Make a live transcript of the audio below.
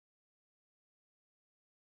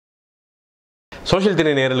Social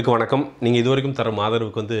திணை நேயர்களுக்கு வணக்கம். நீங்கள் இதுவரைக்கும் தரும்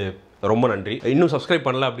ஆதரவுக்கு ரொம்ப நன்றி. இன்னும் சப்ஸ்கிரைப்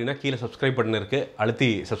பண்ணல அப்படின்னா கீழே சப்ஸ்கிரைப் பட்டன் இருக்குது,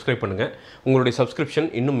 அழுத்தி சப்ஸ்கிரைப் பண்ணுங்கள். உங்களுடைய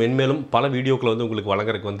சப்ஸ்கிரிப்ஷன் இன்னும் மென்மேலும் பல வீடியோக்களை உங்களுக்கு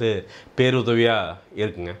வழங்குறதுக்கு பேருதவியாக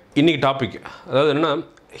இருக்குங்க. இன்றைக்கி டாபிக் அதாவது என்னென்னா,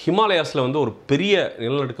 ஹிமாலயாஸில் ஒரு பெரிய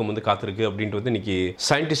நிலநடுக்கம் காத்திருக்கு அப்படின்ட்டு இன்றைக்கி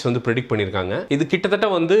சயின்டிஸ்ட் ப்ரெடிக்ட் பண்ணியிருக்காங்க. இது கிட்டத்தட்ட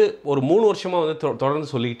ஒரு 3 வருஷமாக தொடர்ந்து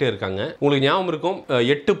சொல்லிக்கிட்டே இருக்காங்க. உங்களுக்கு ஞாபகம் இருக்கும்,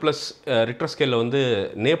 8+ ரிக்டர் ஸ்கேலில்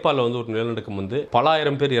நேபாளில் ஒரு நிலநடுக்கம் பல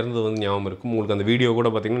ஆயிரம் பேர் இறந்தது ஞாபகம் இருக்கும். உங்களுக்கு அந்த வீடியோ கூட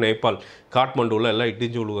பார்த்தீங்கன்னா நேபாள் காட்மண்டுவில் எல்லாம்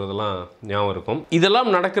இடிஞ்சு விழுகிறதெல்லாம் ஞாபகம் இருக்கும். இதெல்லாம்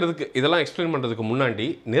நடக்கிறதுக்கு, இதெல்லாம் எக்ஸ்பிளைன் பண்ணுறதுக்கு முன்னாடி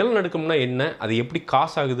நிலநடுக்கம்னா என்ன, அது எப்படி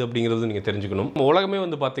காசு ஆகுது அப்படிங்கிறது நீங்கள் தெரிஞ்சுக்கணும். உலகமே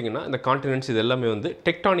பார்த்தீங்கன்னா இந்த கான்டினென்ட்ஸ் இது எல்லாமே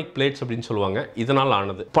டெக்டானிக் பிளேட்ஸ் அப்படின்னு சொல்லுவாங்க. இதனால்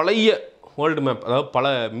ஆனது பழைய வேர்ல்டு மேப், அதாவது பல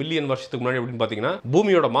மில்லியன் வருஷத்துக்கு முன்னாடி அப்படின்னு பார்த்தீங்கன்னா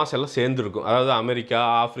பூமியோட மாஸ் எல்லாம் சேர்ந்து இருக்கும். அதாவது அமெரிக்கா,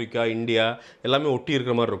 ஆப்பிரிக்கா, இந்தியா எல்லாமே ஒட்டி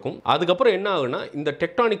இருக்கிற மாதிரி இருக்கும். அதுக்கப்புறம் என்ன ஆகுனா, இந்த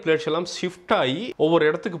டெக்டானிக் பிளேட்ஸ் எல்லாம் ஷிஃப்ட் ஆகி ஒவ்வொரு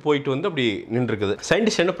இடத்துக்கு போயிட்டு அப்படி நின்றுருக்குது.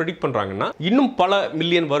 சயின்டிஸ்ட் என்ன ப்ரெடிக்ட் பண்றாங்கன்னா, இன்னும் பல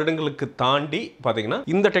மில்லியன் வருடங்களுக்கு தாண்டி பார்த்தீங்கன்னா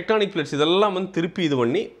இந்த டெக்டானிக் பிளேட்ஸ் இதெல்லாம்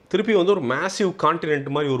திருப்பி ஒரு மேசிவ்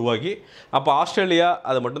கான்டினென்ட் மாதிரி உருவாகி, அப்போ ஆஸ்திரேலியா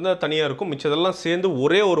அது மட்டும்தான் தனியாக இருக்கும், மிச்சதெல்லாம் சேர்ந்து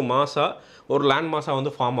ஒரே ஒரு மாசா, ஒரு லேண்ட் மாசா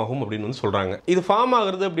ஃபார்ம் ஆகும் அப்படின்னு சொல்கிறாங்க. இது ஃபார்ம்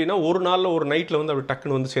ஆகுறது அப்படின்னா ஒரு நாளில் ஒரு நைட்டில் அப்படி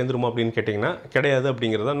டக்குன்னு சேர்ந்துருமா அப்படின்னு கேட்டிங்கன்னா கிடையாது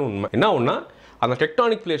அப்படிங்கிறதா உண்மை. என்ன ஒன்றா, அந்த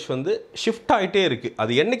டெக்டானிக் பிளேட்ஸ் ஷிஃப்ட் ஆகிட்டே இருக்குது.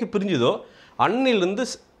 அது என்னைக்கு பிரிஞ்சுதோ அன்னிலிருந்து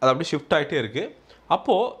அது அப்படி ஷிஃப்ட் ஆகிட்டே இருக்குது.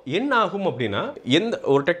 அப்போது என்ன ஆகும் அப்படின்னா, எந்த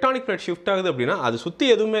ஒரு டெக்டானிக் பிளேட் ஷிஃப்ட் ஆகுது அப்படின்னா அது சுற்றி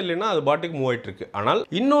எதுவுமே இல்லைன்னா அது பாட்டுக்கு மூவ் ஆகிட்டு இருக்கு. ஆனால்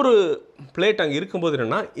இன்னொரு பிளேட் அங்கே இருக்கும்போது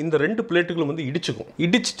என்னென்னா, இந்த 2 பிளேட்டுகளும்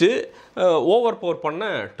இடிச்சிட்டு ஓவர் பவர் பண்ண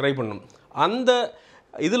ட்ரை பண்ணும். அந்த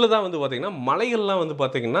இதில் தான் பார்த்தீங்கன்னா மலைகள்லாம்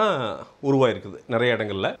பார்த்தீங்கன்னா உருவாயிருக்குது நிறைய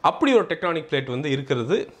இடங்களில். அப்படி ஒரு டெக்டானிக் பிளேட்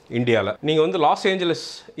இருக்கிறது இந்தியாவில். நீங்கள் லாஸ் ஏஞ்சலஸ்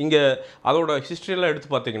இங்கே அதோட ஹிஸ்ட்ரியெல்லாம் எடுத்து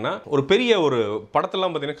பார்த்தீங்கன்னா ஒரு பெரிய ஒரு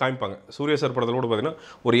படத்தெல்லாம் பார்த்தீங்கன்னா காமிப்பாங்க. சூரிய சார் படத்தில் கூட பார்த்தீங்கன்னா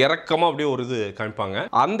ஒரு இறக்கமாக அப்படியே ஒரு இது காமிப்பாங்க.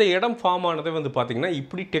 அந்த இடம் ஃபார்ம் ஆனதை பார்த்தீங்கன்னா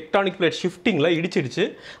இப்படி டெக்டானிக் பிளேட் ஷிஃப்டிங்கில் இடிச்சிடுச்சு.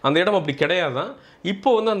 அந்த இடம் அப்படி கிடையாதான்.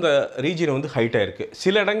 இப்போ அந்த ரீஜியன் ஹைட் ஆயிருக்கு.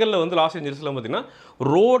 சில இடங்களில் லாஸ் ஏஞ்சலஸில் பார்த்தீங்கன்னா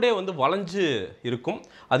ரோடே வளைஞ்சு இருக்கும்.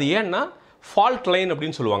 அது ஏன்னா ஃபால்ட் லைன்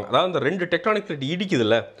அப்படின்னு சொல்லுவாங்க. அதாவது அந்த 2 டெக்டானிக் பிளேட்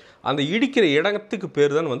இடிக்குதுல்ல, அந்த இடிக்கிற இடத்துக்கு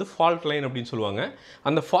பேர் தான் ஃபால்ட் லைன் அப்படின்னு சொல்லுவாங்க.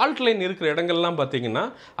 அந்த ஃபால்ட் லைன் இருக்கிற இடங்கள்லாம் பார்த்தீங்கன்னா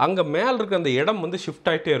அங்கே மேலே இருக்கிற அந்த இடம் ஷிஃப்ட்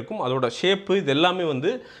ஆகிட்டே இருக்கும். அதோட ஷேப்பு இது எல்லாமே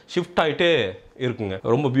ஷிஃப்ட் ஆகிட்டே இருக்குங்க.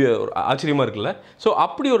 ரொம்ப ஆச்சரியமாக இருக்குல்ல. ஸோ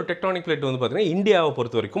அப்படி ஒரு டெக்டானிக் பிளேட் பார்த்தீங்கன்னா இந்தியாவை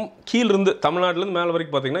பொறுத்த வரைக்கும் கீழிருந்து தமிழ்நாட்டிலேருந்து மேலே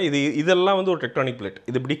வரைக்கும் பார்த்தீங்கன்னா இதெல்லாம் ஒரு டெக்டானிக் பிளேட்.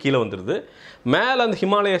 இது இப்படி கீழே வந்துடுது. மேலே அந்த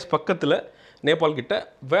ஹிமாலயாஸ் பக்கத்தில் நேபாள் கிட்ட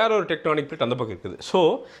வேற ஒரு டெக்டானிக் பிளேட் அந்த பக்கம் இருக்குது. ஸோ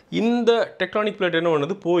இந்த டெக்டானிக் பிளேட் என்ன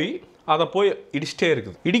பண்ணுது, அதை போய் இடிச்சிட்டே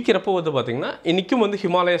இருக்குது. இடிக்கிறப்போ பார்த்தீங்கன்னா இன்றைக்கும்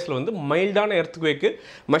ஹிமாலயாஸில் மைல்டான எர்த்குவேக்கு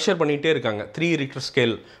மெஷர் பண்ணிகிட்டே இருக்காங்க. 3 ரிக்டர்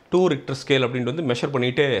ஸ்கேல், 2 ரிக்டர் ஸ்கேல் அப்படின்ட்டு மெஷர்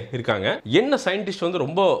பண்ணிகிட்டே இருக்காங்க. என்ன சயின்டிஸ்ட்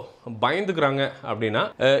ரொம்ப பயந்துக்கிறாங்க அப்படின்னா,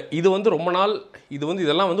 இது ரொம்ப நாள்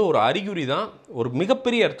இதெல்லாம் ஒரு அறிகுறி தான் ஒரு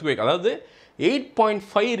மிகப்பெரிய எர்த்குவேக். அதாவது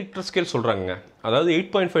 8.5 ரிக்டர் ஸ்கேல் சொல்கிறாங்க. அதாவது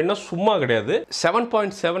 8.5னா சும்மா கிடையாது.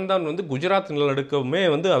 7.7 தான் குஜராத் நிலநடுக்கமே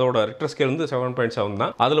அதோட ரிக்டர் ஸ்கேல் 7.7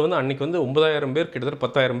 தான். அதில் அன்னைக்கு 9,000 பேர், கிட்டத்தட்ட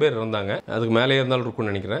 10,000 பேர் இருந்தாங்க. அதுக்கு மேலே இருந்தாலும்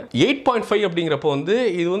இருக்கும்னு நினைக்கிறேன். 8.5 அப்படிங்கிறப்போ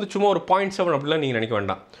இது சும்மா ஒரு 0.7 அப்படிலாம் நீங்கள் நினைக்க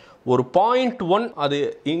வேண்டாம். ஒரு 0.1 அது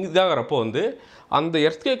இதாகிறப்போ அந்த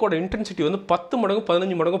எர்த்குவேக்கோட இன்டென்சிட்டி 10 மடங்கு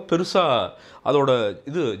 15 மடங்கு பெருசாக அதோட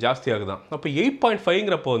இது ஜாஸ்தி ஆகுதான். அப்போ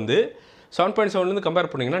 8.5ங்கிறப்போ 7.7 கம்பேர்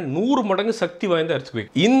பண்ணிங்கன்னா 100 மடங்கு சக்தி வாய்ந்த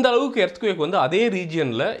எர்த்குவேக். இந்த அளவுக்கு எர்த்குவேக் அதே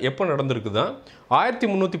ரீஜியனில் எப்போ நடந்திருக்குதான்,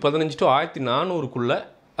 1315 to 1400க்குள்ளே,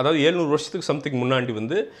 அதாவது 700 வருஷத்துக்கு சம்திங்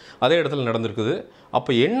முன்னாடி அதே இடத்துல நடந்திருக்குது.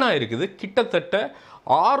 அப்போ என்ன ஆயிருக்குது, கிட்டத்தட்ட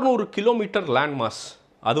 600 கிலோமீட்டர் லேண்ட் மாஸ்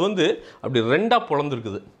அது அப்படி 2ஆக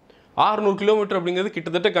பிளந்துருக்குது. 600 கிலோமீட்டர் அப்படிங்கிறது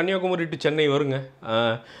கிட்டத்தட்ட கன்னியாகுமரி டு சென்னை வருங்க.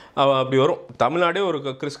 அப்படி வரும். தமிழ்நாடே ஒரு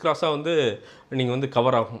கிறிஸ் கிராஸாக நீங்கள்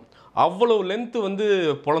கவர் ஆகும். அவ்வளவு லென்த்து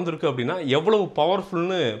பொழந்திருக்கு அப்படின்னா எவ்வளவு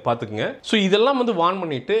பவர்ஃபுல்னு பார்த்துக்குங்க. ஸோ இதெல்லாம் வார்ன்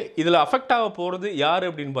பண்ணிவிட்டு இதில் அஃபெக்ட் ஆக போகிறது யார்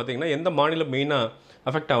அப்படின்னு பார்த்தீங்கன்னா, எந்த மாநிலம் மெயினாக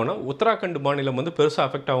அஃபெக்ட் ஆகும்னா உத்தராகண்ட் மாநிலம் பெருசாக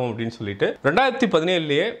அஃபெக்ட் ஆகும் அப்படின்னு சொல்லிட்டு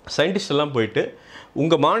 2017 சயின்டிஸ்ட் எல்லாம் போயிட்டு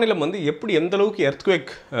உங்கள் மாநிலம் எப்படி எந்த அளவுக்கு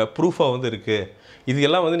எர்த்குவேக் ப்ரூஃபாக இருக்குது, இது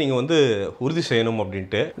எல்லாம் நீங்கள் உறுதி செய்யணும்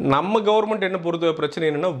அப்படின்ட்டு. நம்ம கவர்மெண்ட் என்ன பொறுத்த பிரச்சனை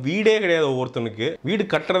என்னென்னா, வீடே கிடையாது ஒவ்வொருத்தனுக்கு. வீடு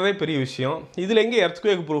கட்டுறதே பெரிய விஷயம். இதில் எங்கே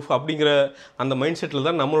எர்த்குவேக் ப்ரூஃப் அப்படிங்கிற அந்த மைண்ட் செட்டில்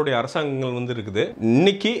தான் நம்மளுடைய அரசாங்கங்கள் இருக்குது.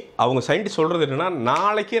 இன்னைக்கு அவங்க சயின்டிஸ்ட் சொல்கிறது என்னென்னா,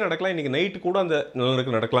 நாளைக்கே நடக்கலாம், இன்றைக்கி நைட்டு கூட அந்த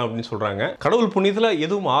நிலநடுக்கம் நடக்கலாம் அப்படின்னு சொல்கிறாங்க. கடவுள் புண்ணியத்தில்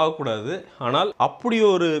எதுவும் ஆகக்கூடாது. ஆனால் அப்படி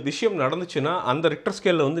ஒரு விஷயம் நடந்துச்சுன்னா, அந்த ரிக்டர்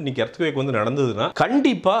ஸ்கேலில் இன்னைக்கு எர்த்குவேக் நடந்ததுன்னா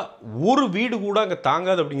கண்டிப்பாக ஒரு வீடு கூட அங்கே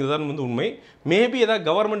தாங்காது அப்படிங்கிறதான் உண்மை. மேபி ஏதாவது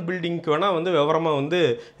கவர்மெண்ட் பில்டிங்க்கு வேணால் விவரமாக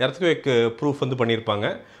எர்த்குவேக் ப்ரூஃப் பண்ணியிருப்பாங்க.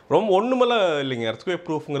 ரொம்ப ஒன்றுமெல்ல இல்லைங்க. எர்த்குவேக்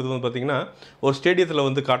ப்ரூஃப்ங்கிறது பார்த்தீங்கன்னா ஒரு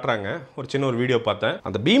ஸ்டேடியத்தில் காட்டுறாங்க. ஒரு சின்ன ஒரு வீடியோ பார்த்தேன்.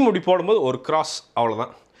 அந்த பீம் அப்படி போடும்போது ஒரு கிராஸ்,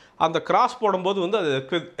 அவ்வளோதான். அந்த கிராஸ் போடும்போது வந்து அது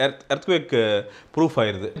எர்த்குவேக் ப்ரூஃப்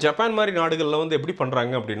ஆயிடுது. ஜப்பான் மாதிரி நாடுகளில் வந்து எப்படி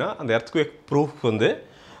பண்ணுறாங்க அப்படின்னா அந்த எர்த்குவேக் ப்ரூஃப் வந்து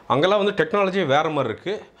அங்கெல்லாம் வந்து டெக்னாலஜியே வேறு மாதிரி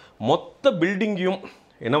இருக்குது. மொத்த பில்டிங்கையும்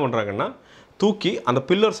என்ன பண்ணுறாங்கன்னா தூக்கி அந்த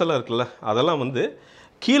பில்லர்ஸ் எல்லாம் இருக்குல்ல அதெல்லாம் வந்து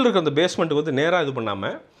கீழே இருக்க அந்த பேஸ்மெண்ட்டுக்கு வந்து நேராக இது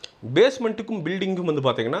பண்ணாமல் பேஸ்மெண்ட்டுக்கும் பில்டிங்கும் வந்து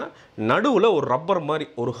பார்த்திங்கன்னா நடுவில் ஒரு ரப்பர் மாதிரி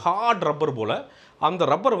ஒரு ஹார்ட் ரப்பர் போல் அந்த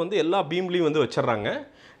ரப்பரை வந்து எல்லா பீம்லேயும் வந்து வச்சிட்றாங்க.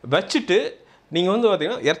 வச்சுட்டு நீங்கள் வந்து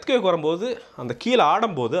பார்த்திங்கன்னா எர்த்குவேக் வரும்போது அந்த கீழே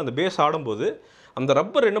ஆடும்போது அந்த பேஸ் ஆடும்போது அந்த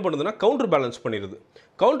ரப்பர் என்ன பண்ணுதுன்னா கவுண்டர் பேலன்ஸ் பண்ணிடுது.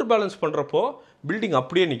 கவுண்டர் பேலன்ஸ் பண்ணுறப்போ பில்டிங்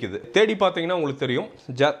அப்படியே நிற்குது. தேடி பார்த்தீங்கன்னா உங்களுக்கு தெரியும்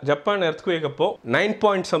ஜப்பான் எர்த்குவேக் அப்போ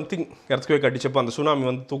 9 எர்த்குவேக் அடித்தப்போ அந்த சுனாமி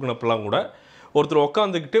வந்து தூக்குனப்பெல்லாம் கூட ஒருத்தர்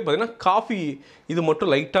உட்காந்துக்கிட்டு பார்த்திங்கன்னா காஃபி இது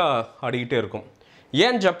மட்டும் லைட்டாக ஆடிக்கிட்டே இருக்கும்.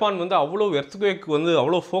 ஏன் ஜப்பான் வந்து அவ்வளோ எர்த்குவேக் வந்து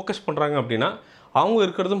அவ்வளோ ஃபோக்கஸ் பண்ணுறாங்க அப்படின்னா அவங்க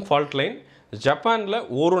இருக்கிறதும் ஃபால்ட் லைன். ஜப்பானில்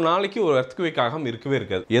ஒரு நாளைக்கு ஒரு எர்த்குவேக் ஆகாமல் இருக்கவே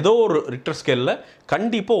இருக்காது. ஏதோ ஒரு ரிக்டர் ஸ்கேலில்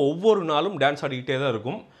கண்டிப்பாக ஒவ்வொரு நாளும் டான்ஸ் ஆடிக்கிட்டே தான்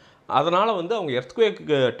இருக்கும். அதனால் வந்து அவங்க எர்த்குவேக்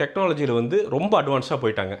டெக்னாலஜியில் வந்து ரொம்ப அட்வான்ஸாக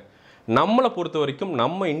போயிட்டாங்க. நம்மளை பொறுத்த வரைக்கும்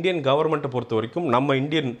நம்ம இந்தியன் கவர்மெண்ட்டை பொறுத்த வரைக்கும் நம்ம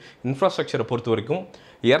இந்தியன் இன்ஃப்ராஸ்ட்ரக்சரை பொறுத்த வரைக்கும்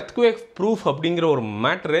எர்த்குவேக் ப்ரூஃப் அப்படிங்கிற ஒரு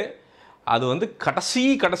மேட்ரு அது வந்து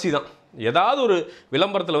கடைசி தான். ஏதாவது ஒரு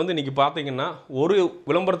விளம்பரத்தில் வந்து இன்றைக்கி பார்த்தீங்கன்னா ஒரு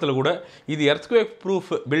விளம்பரத்தில் கூட இது எர்த்குவேக் ப்ரூஃப்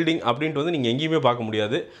பில்டிங் அப்படின்ட்டு வந்து நீங்கள் எங்கேயுமே பார்க்க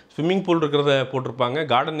முடியாது. ஸ்விம்மிங் பூல் இருக்கிறத போட்டிருப்பாங்க,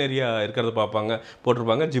 கார்டன் ஏரியா இருக்கிறத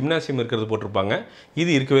போட்டிருப்பாங்க, ஜிம்னாசியம் இருக்கிறது போட்டிருப்பாங்க.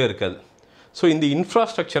 இது இருக்கவே இருக்காது. ஸோ இந்த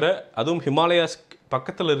இன்ஃப்ராஸ்ட்ரக்சரை அதுவும் ஹிமாலயாஸ்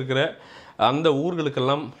பக்கத்தில் இருக்கிற அந்த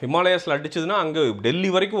ஊர்களுக்கெல்லாம் ஹிமாலயாஸில் அடிச்சதுன்னா அங்கே டெல்லி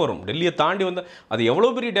வரைக்கும் வரும். டெல்லியை தாண்டி வந்து அது எவ்வளோ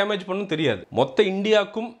பெரிய டேமேஜ் பண்ணுன்னு தெரியாது. மொத்த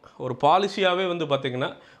இந்தியாவுக்கும் ஒரு பாலிசியாகவே வந்து பார்த்திங்கன்னா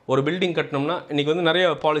ஒரு பில்டிங் கட்டினோம்னா இன்றைக்கி வந்து நிறைய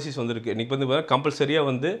பாலிசிஸ் வந்துருக்கு. இன்றைக்கி வந்து கம்பல்சரியாக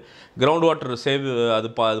வந்து கிரவுண்ட் வாட்டர் சேவ் அது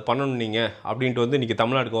பண்ணணும் நீங்கள் அப்படின்ட்டு வந்து இன்றைக்கி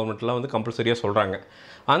தமிழ்நாடு கவர்மெண்ட்லாம் வந்து கம்பல்சரியாக சொல்கிறாங்க.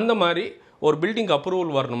 அந்த மாதிரி ஒரு பில்டிங்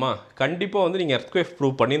அப்ரூவல் வரணுமா கண்டிப்பாக வந்து நீங்கள் எர்த்குவேக்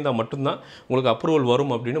ப்ரூவ் பண்ணியிருந்தால் மட்டும்தான் உங்களுக்கு அப்ரூவல்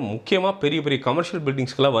வரும் அப்படின்னு முக்கியமாக பெரிய கமர்ஷியல்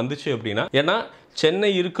பில்டிங்ஸ்க்கெலாம் வந்துச்சு அப்படின்னா. ஏன்னா சென்னை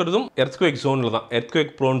இருக்கிறதும் எர்த்குவேக் ஜோனில் தான்,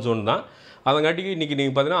 எர்த்குவேக் ப்ரோன் ஜோன் தான். அதங்காட்டிக்கு இன்றைக்கி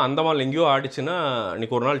நீங்கள் பார்த்தீங்கன்னா அந்தமான் எங்கேயோ ஆடிச்சுன்னா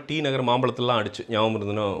இன்றைக்கி ஒரு நாள் டி நகர் மாம்பழத்துலாம் ஆடிச்சு, ஞாபகம்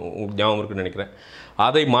இருக்குன்னு நினைக்கிறேன்.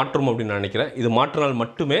 அதை மாற்றும் அப்படின்னு நான் நினைக்கிறேன். இது மாற்றினால்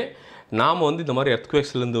மட்டுமே நாம் வந்து இந்த மாதிரி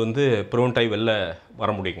எர்த்குவேக்ஸ்லேருந்து வந்து ப்ரிவென்ட் ஆகி வெளில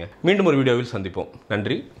வர முடியுங்க. மீண்டும் ஒரு வீடியோவில் சந்திப்போம்.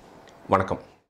 நன்றி, வணக்கம்.